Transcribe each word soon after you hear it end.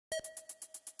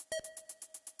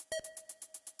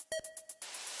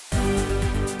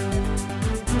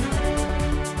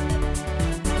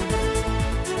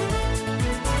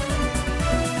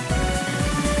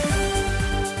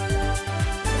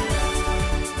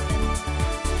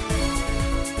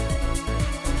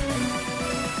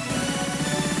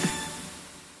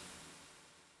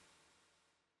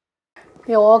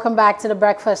You're welcome back to the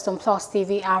breakfast on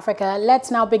PlusTV Africa.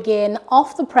 Let's now begin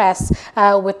off the press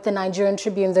with the Nigerian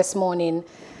Tribune this morning.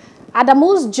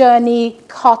 Adamu's journey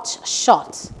cut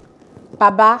short.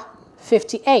 Baba,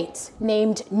 58,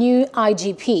 named new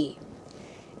IGP.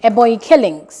 Ebonyi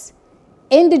killings.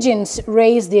 Indigents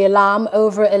raised the alarm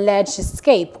over alleged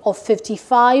escape of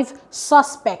 55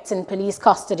 suspects in police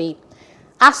custody.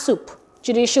 ASUP,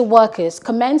 judicial workers,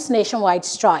 commence nationwide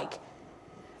strike.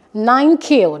 9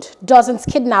 killed, dozens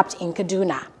kidnapped in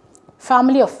Kaduna.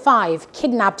 Family of 5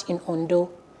 kidnapped in Ondo.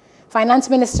 Finance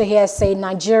Minister here say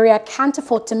Nigeria can't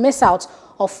afford to miss out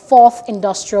of 4th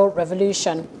industrial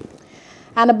revolution.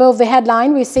 And above the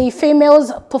headline, we see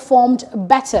females performed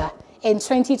better in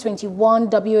 2021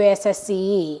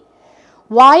 WASSCE.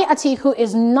 Why Atiku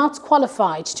is not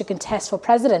qualified to contest for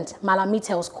president, Malami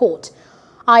tells court.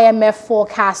 IMF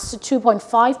forecasts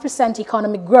 2.5%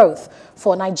 economic growth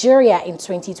for Nigeria in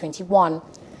 2021.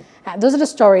 Those are the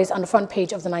stories on the front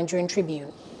page of the Nigerian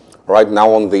Tribune. Right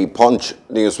now on the Punch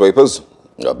newspapers,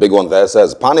 a big one there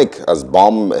says, panic as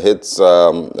bomb hits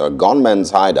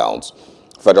gunmen's hideouts.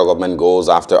 Federal government goes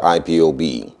after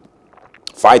IPOB.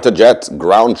 Fighter jet,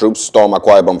 ground troops storm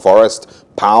Akwa Ibom forest,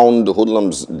 pound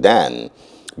hoodlums den.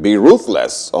 Be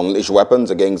ruthless, unleash weapons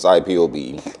against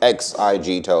IPOB.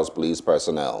 Ex-IG tells police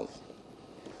personnel.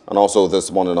 And also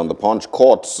this morning on the Punch,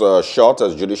 courts shut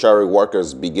as judiciary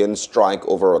workers begin strike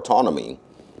over autonomy.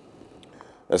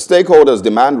 Stakeholders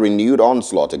demand renewed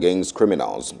onslaught against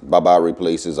criminals. Baba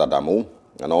replaces Adamu.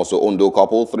 And also Ondo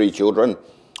couple, 3 children.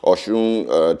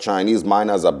 Oshun Chinese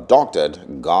miners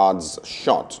abducted, guards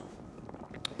shot.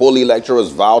 Poly lecturers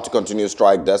vow to continue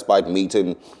strike despite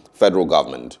meeting federal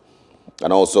government.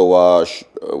 And also,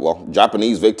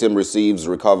 Japanese victim receives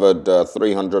recovered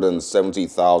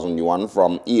 370,000 yuan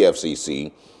from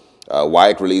EFCC.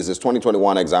 WAEC releases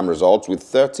 2021 exam results with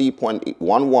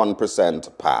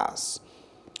 30.11% pass.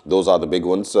 Those are the big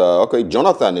ones. Okay,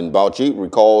 Jonathan in Bauchi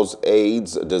recalls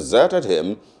aides deserted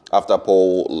him after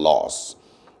poll loss.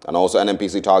 And also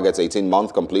NNPC targets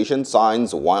 18-month completion,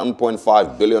 signs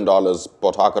 $1.5 billion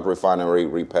Port Harcourt refinery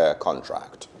repair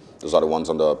contract. Those are the ones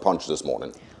on the Punch this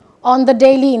morning. On the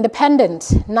Daily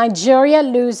Independent, Nigeria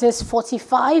loses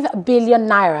 45 billion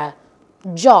naira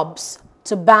jobs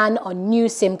to ban on new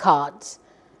SIM cards.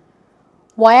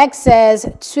 WAEC says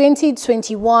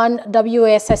 2021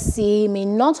 WASSCE may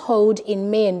not hold in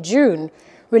May and June,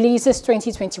 releases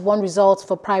 2021 results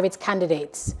for private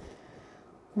candidates.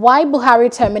 Why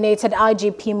Buhari terminated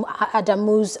IGP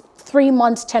Adamu's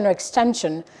 3-month tenure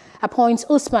extension, appoints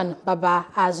Usman Baba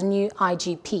as new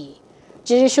IGP.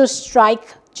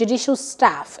 Judicial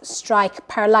staff strike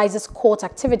paralyzes court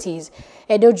activities.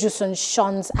 Edo Jusun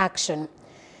shuns action.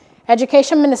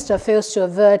 Education Minister fails to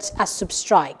avert ASUP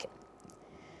strike.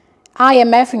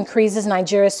 IMF increases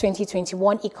Nigeria's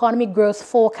 2021 economic growth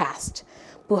forecast.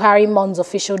 Buhari mourns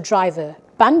official driver.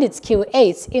 Bandits kill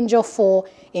 8, injure 4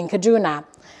 in Kaduna.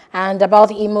 And about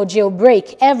the Imo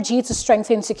jailbreak, FG to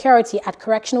strengthen security at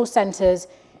correctional centers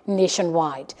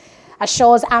nationwide.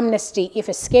 Assures amnesty if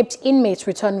escaped inmates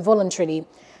return voluntarily.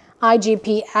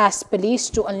 IGP asks police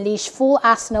to unleash full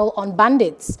arsenal on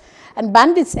bandits. And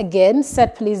bandits again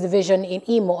set police division in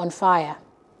Imo on fire.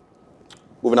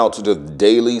 Moving out to the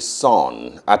Daily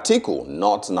Sun. Atiku,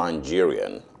 not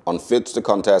Nigerian. Unfit to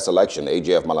contest election,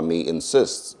 AGF Malami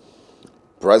insists.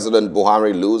 President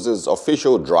Buhari loses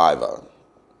official driver.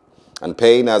 And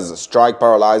pain as strike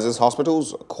paralyzes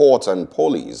hospitals, courts and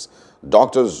police.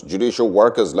 Doctors, judicial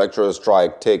workers, lecturers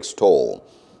strike takes toll.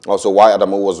 Also, why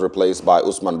Adamu was replaced by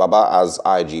Usman Baba as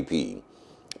IGP.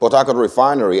 Port Harcourt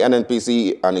Refinery,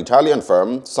 NNPC, an Italian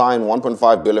firm, signed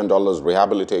 $1.5 billion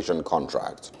rehabilitation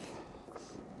contract.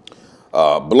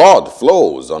 Blood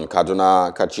flows on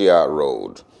Kaduna-Kachia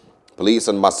Road. Police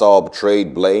and Masob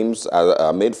trade blames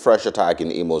amid fresh attack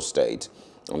in Imo State.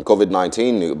 On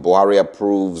COVID-19, Buhari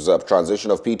approves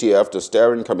transition of PTF to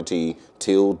steering committee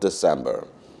till December.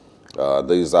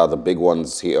 These are the big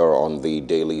ones here on the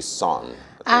Daily Sun.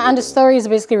 And the stories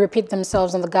basically repeat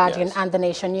themselves on The Guardian and The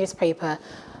Nation newspaper.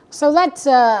 So let's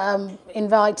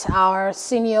invite our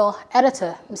senior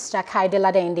editor, Mr. Kayode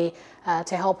Ladeinde,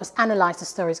 to help us analyze the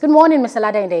stories. Good morning, Mr.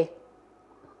 Ladeinde.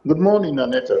 Good morning,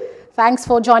 Aneta. Thanks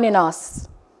for joining us.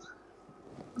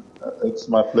 It's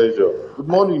my pleasure. Good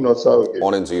morning, Osaoke.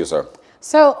 Morning to you, sir.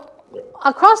 So,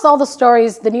 across all the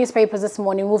stories, the newspapers this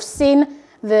morning, we've seen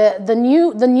the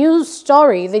new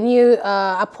story, the new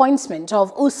appointment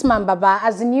of Usman Baba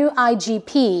as the new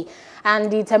IGP and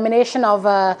the termination of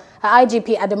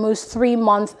IGP Adamu's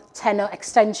 3-month tenure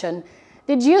extension.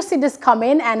 Did you see this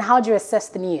coming, and how do you assess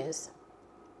the news?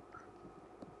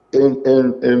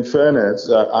 In fairness,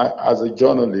 as a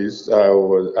journalist,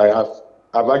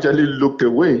 I've actually looked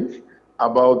away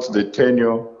about the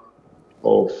tenure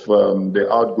of the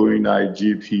outgoing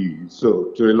IGP.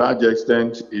 So to a large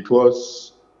extent, it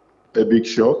was a big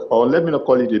shock, or let me not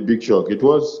call it a big shock. It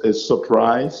was a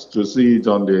surprise to see it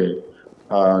on the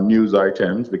news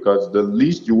items, because the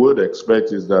least you would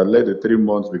expect is that let the 3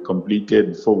 months be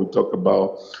completed before we talk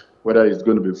about whether it's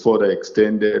going to be further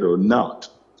extended or not.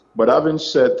 But having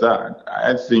said that,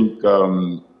 I think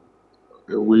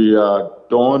we are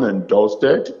done and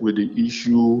dusted with the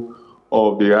issue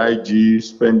of the IG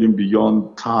spending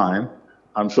beyond time.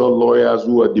 I'm sure lawyers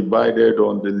who are divided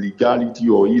on the legality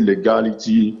or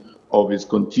illegality of his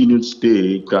continued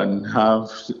stay can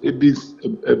have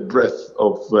a breath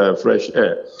of fresh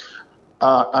air.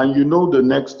 And you know, the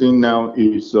next thing now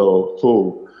is,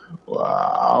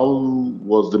 how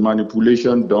was the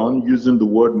manipulation done? Using the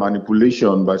word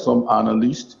manipulation by some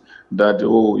analysts that,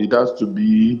 it has to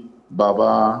be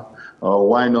Baba,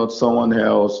 why not someone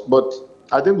else? But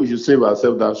I think we should save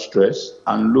ourselves that stress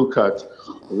and look at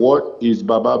what is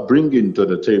Baba bringing to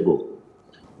the table.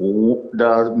 There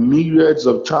are myriads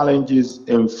of challenges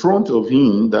in front of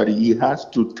him that he has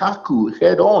to tackle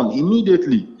head on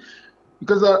immediately,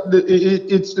 because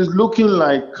it's looking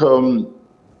like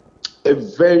a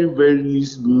very, very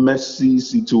messy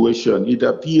situation. It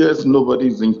appears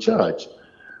nobody's in charge.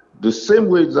 The same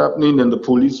way it's happening in the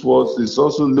police force, it's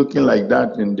also looking like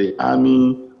that in the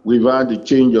army. We've had the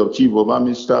change of chief of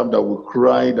army staff that we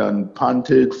cried and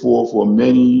panted for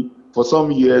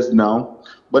some years now.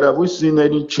 But have we seen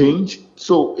any change?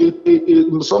 So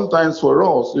it sometimes for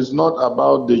us, it's not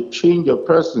about the change of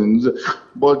persons,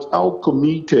 but how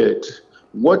committed.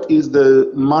 What is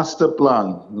the master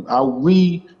plan? Are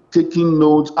we taking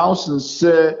notes? How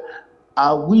sincere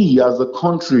are we as a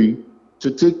country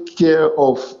to take care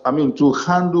of, to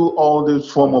handle all this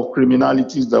form of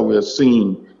criminalities that we are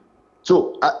seeing?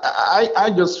 So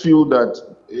I just feel that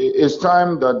it's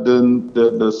time that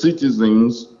the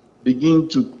citizens begin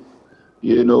to,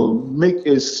 make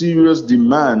a serious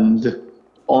demand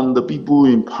on the people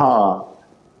in power.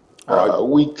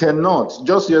 We cannot.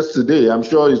 Just yesterday, I'm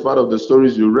sure it's part of the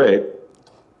stories you read,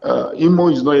 Imo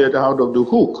is not yet out of the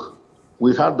hook.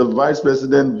 We had the vice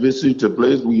president visit the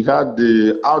place. We had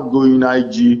the outgoing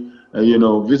IG,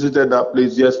 visited that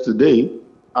place yesterday.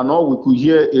 And all we could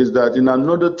hear is that in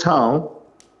another town,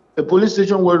 a police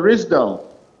station was raised down.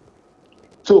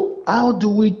 So how do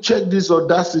we check this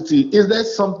audacity? Is there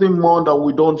something more that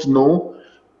we don't know?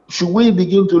 Should we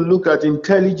begin to look at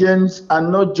intelligence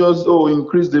and not just,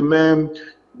 increase the men,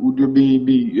 would you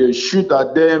be shoot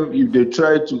at them if they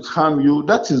try to harm you?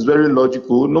 That is very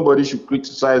logical. Nobody should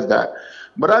criticize that.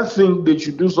 But I think they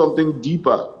should do something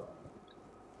deeper.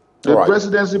 The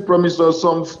presidency promised us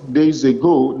some days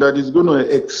ago that it's going to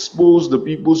expose the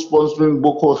people sponsoring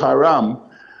Boko Haram.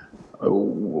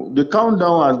 The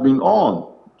countdown has been on.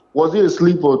 Was it a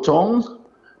slip of tongue?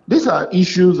 These are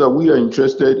issues that we are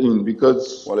interested in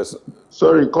because,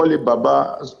 sorry, call it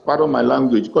Baba, as part of my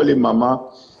language, call it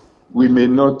Mama. We may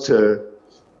not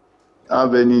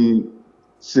have any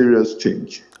serious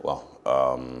change.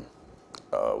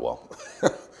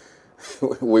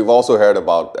 We've also heard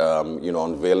about,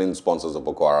 unveiling sponsors of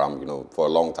Boko Haram, for a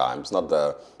long time. It's not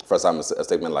the first time a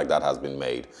statement like that has been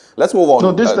made. Let's move on.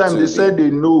 No, this time they said they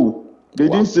know. They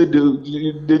didn't say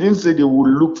they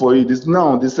would look for it. It's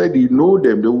now they said they know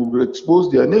them. They will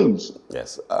expose their names.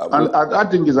 Yes, and I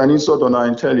think it's an insult on our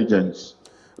intelligence.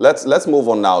 Let's move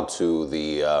on now to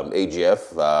the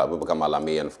AGF, Abubakar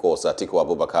Malami, and of course Atiku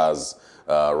Abubakar's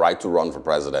right to run for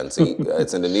presidency.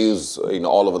 It's in the news,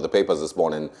 all over the papers this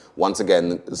morning, once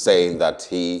again saying that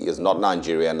he is not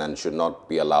Nigerian and should not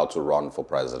be allowed to run for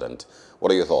president.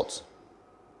 What are your thoughts?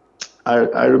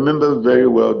 I remember very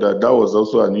well that was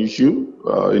also an issue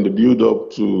in the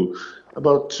build-up to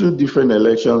about 2 different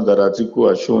elections that Atiku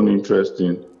has shown interest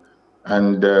in.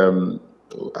 And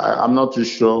I'm not too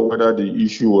sure whether the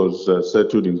issue was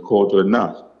settled in court or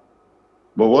not.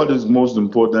 But what is most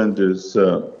important is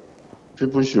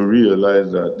people should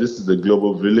realize that this is a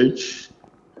global village.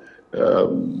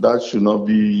 That should not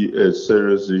be a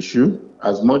serious issue.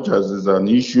 As much as it's an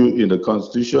issue in the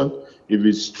Constitution, if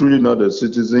he's truly not a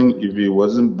citizen, if he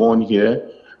wasn't born here,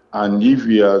 and if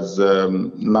he has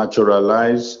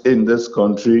naturalized in this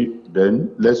country, then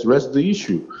let's rest the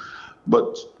issue.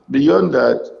 But beyond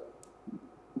that,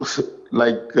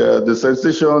 like the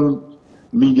sensation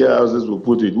media houses will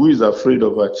put it, who is afraid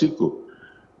of Atiku?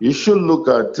 You should look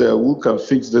at who can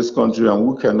fix this country and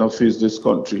who cannot fix this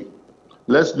country.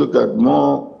 Let's look at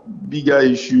more bigger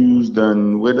issues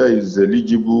than whether it's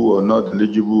eligible or not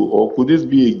eligible, or could this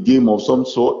be a game of some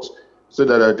sort so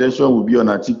that attention will be on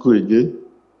Atiku again?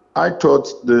 I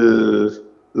thought the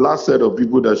last set of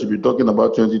people that should be talking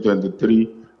about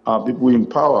 2023 are people in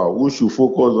power who should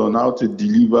focus on how to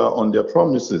deliver on their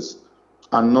promises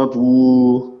and not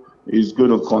who is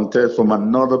going to contest from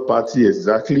another party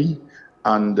exactly.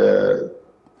 And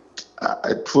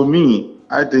for me,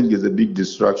 I think it's a big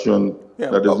distraction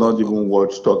that is not even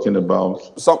worth talking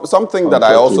about. Something that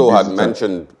I also had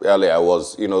mentioned earlier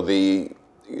was, the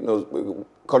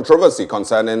controversy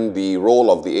concerning the role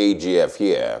of the AGF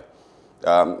here.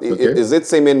 Is it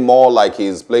seeming more like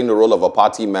he's playing the role of a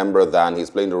party member than he's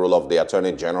playing the role of the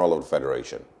Attorney General of the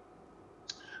Federation?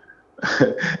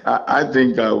 I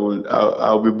think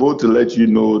I'll be bold to let you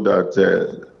know that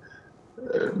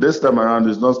this time around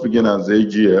he's not speaking as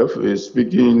AGF, he's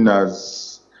speaking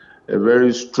as a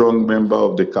very strong member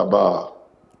of the cabal.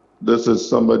 This is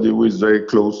somebody who is very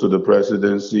close to the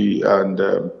presidency, and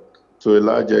to a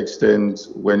large extent,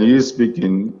 when he is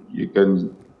speaking, you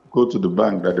can go to the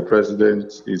bank that the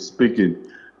president is speaking.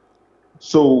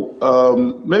 So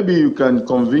maybe you can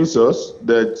convince us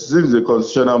that this is a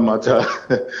constitutional matter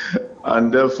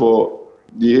and therefore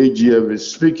the AGF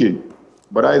is speaking.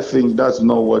 But I think that's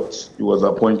not what he was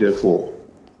appointed for.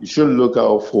 You should look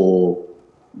out for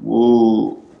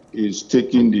who is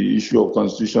taking the issue of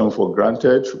constitution for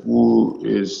granted, who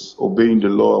is obeying the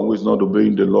law and who is not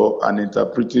obeying the law, and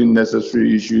interpreting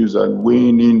necessary issues and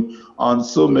weighing in on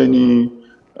so many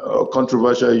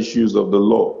controversial issues of the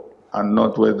law, and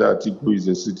not whether Atiku is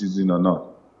a citizen or not.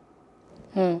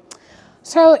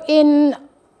 So in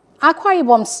Akwa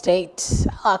Ibom State,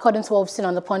 according to what we've seen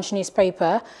on the Punch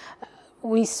newspaper,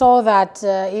 we saw that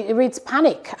it reads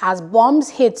panic as bombs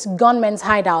hit gunmen's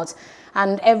hideouts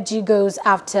and FG goes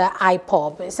after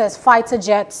IPOB. It says fighter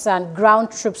jets and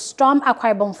ground troops storm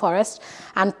Akwa Ibom forest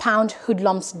and pound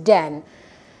hoodlums' den.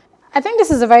 I think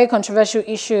this is a very controversial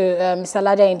issue, Mr.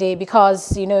 Ladeinde, because,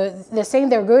 they're saying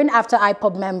they're going after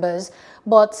IPOB members,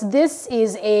 but this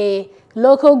is a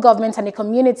local government and a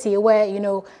community where,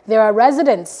 there are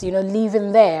residents,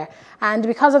 living there. And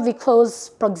because of the close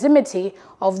proximity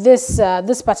of this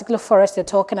particular forest they're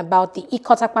talking about, the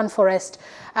Ikotakpan forest,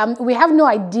 we have no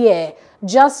idea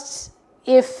just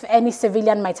if any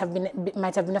civilian might have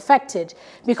been affected,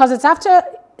 because it's after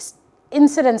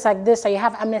incidents like this that you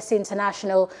have Amnesty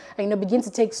International, begin to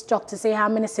take stock to say how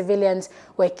many civilians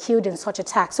were killed in such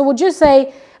attacks. So would you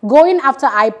say going after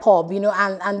IPOB,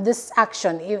 and this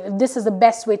action, this is the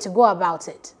best way to go about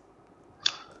it?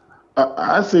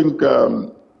 I think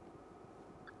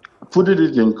putting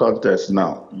it in context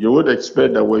now, you would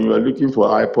expect that when you are looking for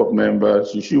IPOB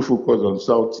members, you should focus on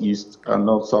Southeast and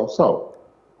not South-South.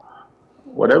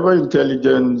 Whatever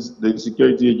intelligence the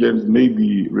security agents may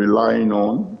be relying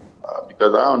on,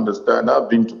 because I understand, I've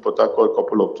been to Port Harcourt a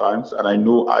couple of times, and I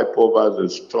know IPOB has a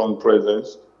strong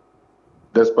presence,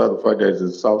 despite the fact that it's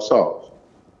in South-South.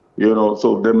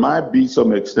 So there might be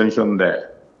some extension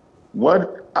there.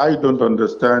 What I don't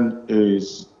understand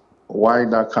is why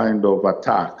that kind of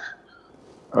attack.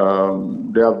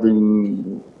 There have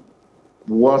been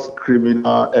worse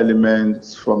criminal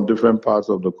elements from different parts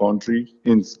of the country.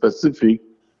 In specific,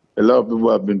 a lot of people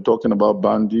have been talking about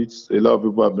bandits. A lot of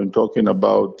people have been talking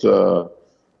about the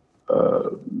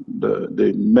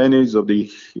menace of the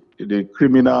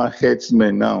criminal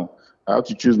headsmen now. I have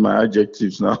to choose my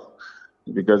adjectives now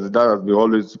because that has been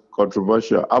always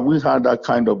controversial. Have we had that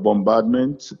kind of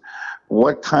bombardment?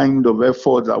 What kind of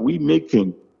efforts are we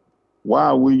making? Why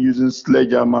are we using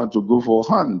sledgehammer to go for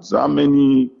hands? How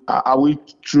many, are we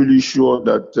truly sure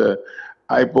that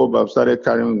IPOB have started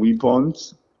carrying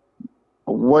weapons?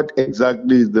 What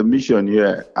exactly is the mission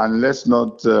here? And let's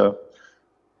not,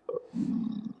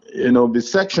 be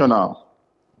sectional,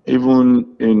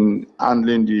 even in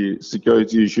handling the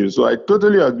security issues. So I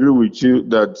totally agree with you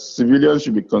that civilians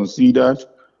should be considered.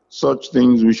 Such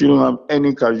things, we shouldn't have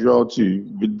any casualty.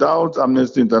 Without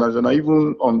Amnesty International,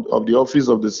 even of the Office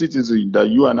of the Citizen that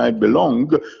you and I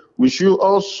belong, we should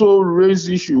also raise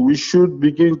issue. We should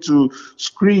begin to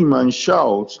scream and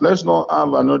shout. Let's not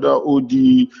have another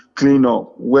OD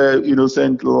cleanup where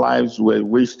innocent lives were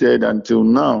wasted until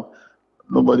now.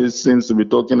 Nobody seems to be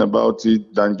talking about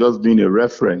it than just being a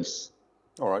reference.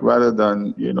 All right. Rather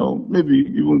than, maybe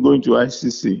even going to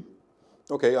ICC.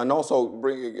 Okay, and also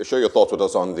share your thoughts with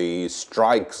us on the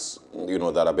strikes,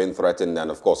 that have been threatened and,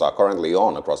 of course, are currently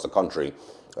on across the country.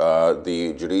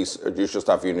 The Judicial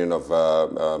Staff Union of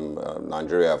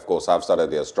Nigeria, of course, have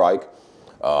started their strike.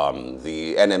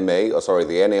 The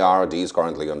NARD is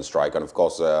currently on strike, and, of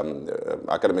course,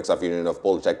 Academic Staff Union of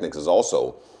Polytechnics is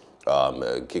also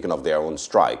kicking off their own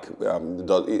strike.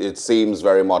 It seems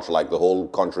very much like the whole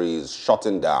country is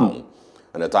shutting down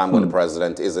at a time when the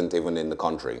president isn't even in the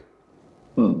country.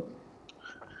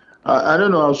 I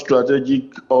don't know how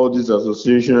strategic all these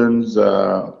associations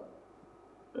are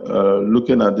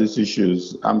looking at these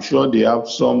issues. I'm sure they have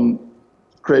some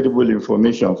credible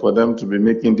information for them to be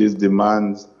making these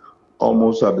demands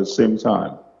almost at the same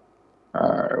time.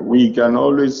 We can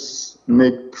always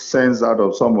make sense out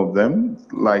of some of them,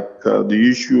 like the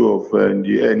issue of the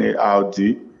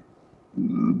NARD.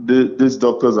 These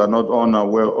doctors are not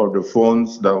unaware of the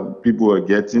funds that people are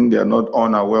getting. They are not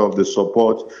unaware of the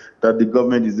support that the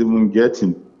government is even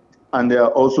getting. And they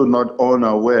are also not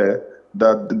unaware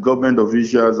that the government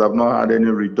officials have not had any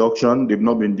reduction. They've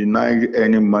not been denied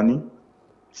any money.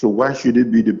 So why should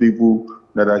it be the people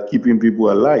that are keeping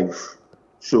people alive?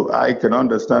 So I can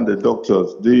understand the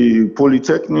doctors. The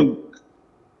Polytechnic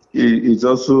is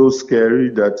also scary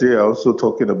that they are also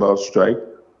talking about strike.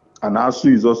 And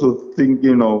ASU is also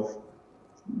thinking of,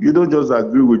 you don't just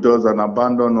agree with us and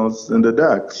abandon us in the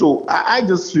dark. So I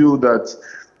just feel that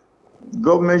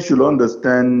government should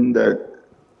understand that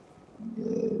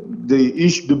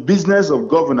the business of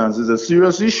governance is a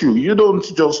serious issue. You don't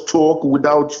just talk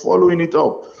without following it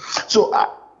up. So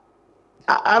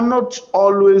I'm not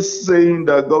always saying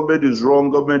that government is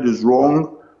wrong,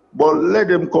 but let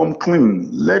them come clean.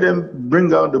 Let them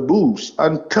bring out the books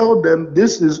and tell them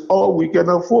this is all we can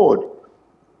afford.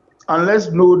 And let's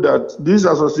know that these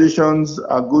associations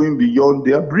are going beyond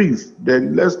their brief.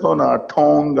 Then let's turn our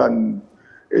tongue and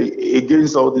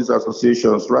against all these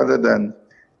associations rather than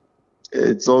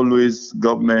it's always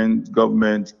government.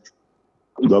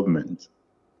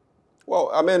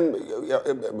 Well, I mean,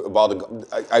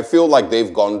 I feel like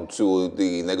they've gone to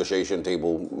the negotiation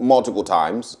table multiple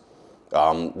times.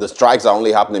 The strikes are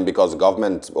only happening because the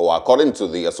government, or according to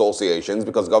the associations,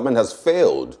 because government has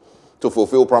failed to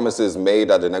fulfill promises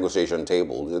made at the negotiation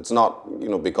table. It's not,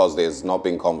 because there's not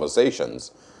been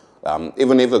conversations.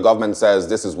 Even if the government says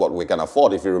this is what we can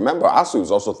afford, if you remember, ASU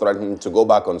is also threatening to go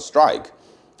back on strike,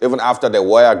 even after there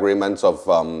were agreements of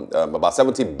about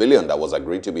 70 billion that was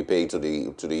agreed to be paid to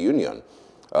the union,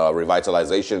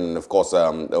 revitalization, of course,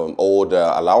 old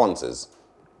allowances.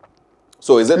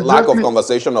 So is it lack of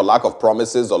conversation or lack of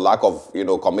promises or lack of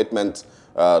commitment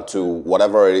to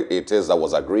whatever it is that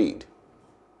was agreed?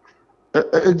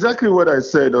 Exactly what I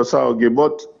said, Osaoge.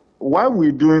 But why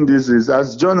we're doing this is,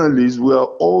 as journalists, we are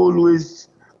always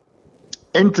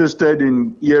interested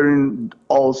in hearing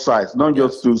all sides, not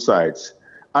just two sides.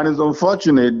 And it's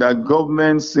unfortunate that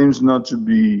government seems not to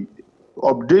be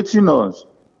updating us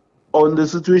on the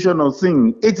situation of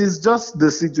things. It is just the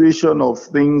situation of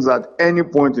things at any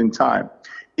point in time.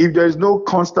 If there is no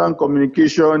constant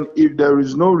communication, if there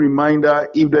is no reminder,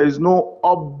 if there is no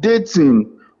updating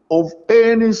of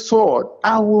any sort,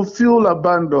 I will feel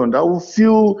abandoned. I will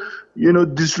feel,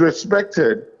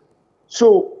 disrespected.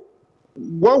 So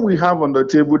what we have on the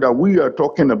table that we are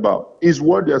talking about is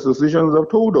what the associations have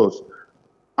told us.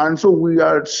 And so we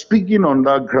are speaking on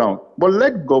that ground. But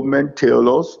let government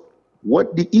tell us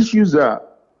what the issues are.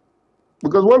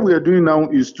 Because what we are doing now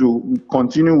is to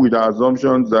continue with our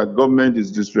assumptions that government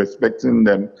is disrespecting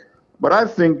them. But I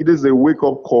think it is a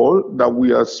wake-up call that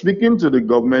we are speaking to the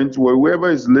government,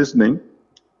 whoever is listening.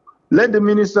 Let the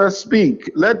minister speak.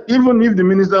 Even if the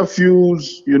minister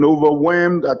feels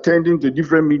overwhelmed attending to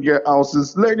different media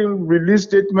houses, let him release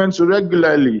statements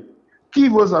regularly.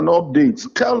 Give us an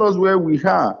update. Tell us where we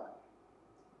are.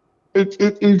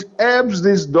 It helps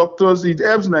these doctors, it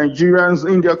helps Nigerians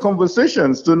in their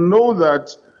conversations to know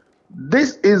that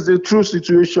this is the true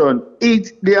situation.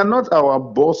 They are not our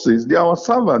bosses, they are our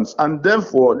servants, and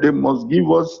therefore they must give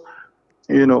us,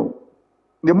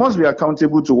 they must be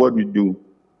accountable to what we do.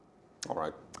 All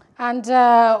right. And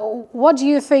what do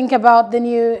you think about the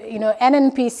new,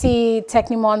 NNPC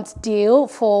Technimont deal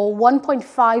for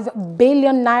 1.5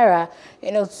 billion naira,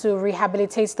 to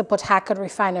rehabilitate the Port Harcourt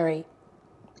refinery?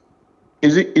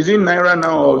 Is it naira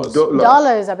now or dollars?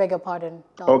 Dollars, I beg your pardon.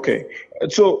 Dollars. Okay.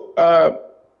 So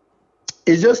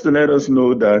it's just to let us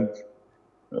know that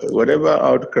whatever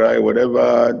outcry,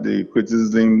 whatever the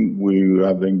criticism we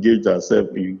have engaged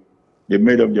ourselves in, they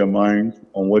made up their mind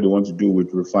on what they want to do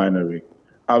with refinery.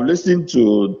 I've listened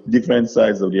to different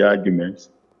sides of the argument,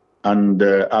 and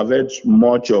I've heard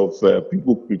much of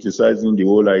people criticizing the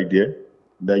whole idea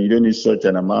that you don't need such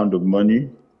an amount of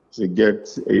money to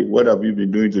get what have you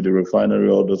been doing to the refinery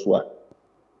all this while.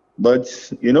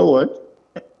 But you know what?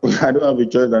 I don't have a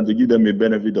choice than to give them a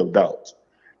benefit of doubt.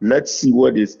 Let's see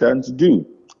what they stand to do.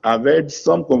 I've had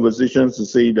some conversations to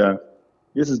say that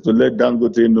this is to let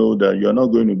Dangote know that you're not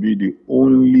going to be the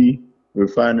only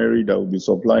refinery that will be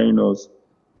supplying us,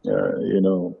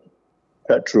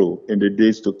 petrol in the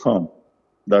days to come.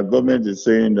 The government is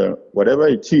saying that whatever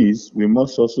it is, we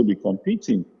must also be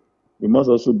competing. We must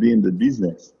also be in the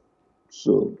business.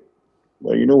 So,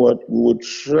 well, you know what? We will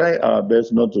try our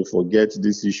best not to forget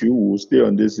this issue. We will stay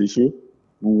on this issue.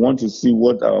 We want to see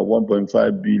what our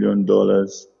 $1.5 billion,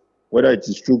 whether it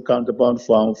is through counterpart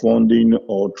funding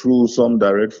or through some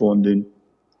direct funding,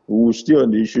 we will stay on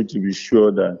the issue to be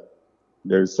sure that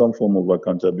there is some form of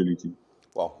accountability.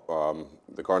 Well,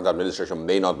 the current administration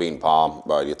may not be in power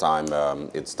by the time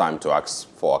it's time to ask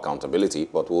for accountability,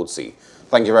 but we'll see.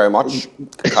 Thank you very much.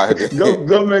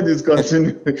 Government is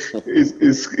continuing.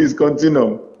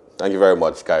 Thank you very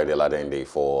much, Kayode Ladeinde,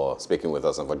 for speaking with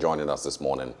us and for joining us this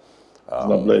morning.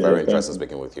 Pleasure. Very interesting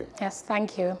speaking with you. Yes,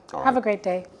 thank you. All Have right. a great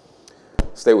day.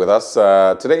 Stay with us.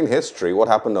 Today in history, what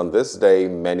happened on this day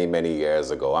many, many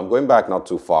years ago? I'm going back not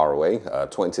too far away,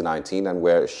 2019, and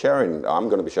I'm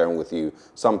going to be sharing with you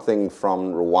something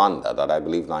from Rwanda that I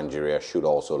believe Nigeria should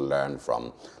also learn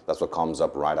from. That's what comes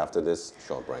up right after this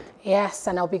short break. Yes,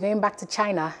 and I'll be going back to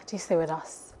China. Do stay with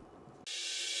us.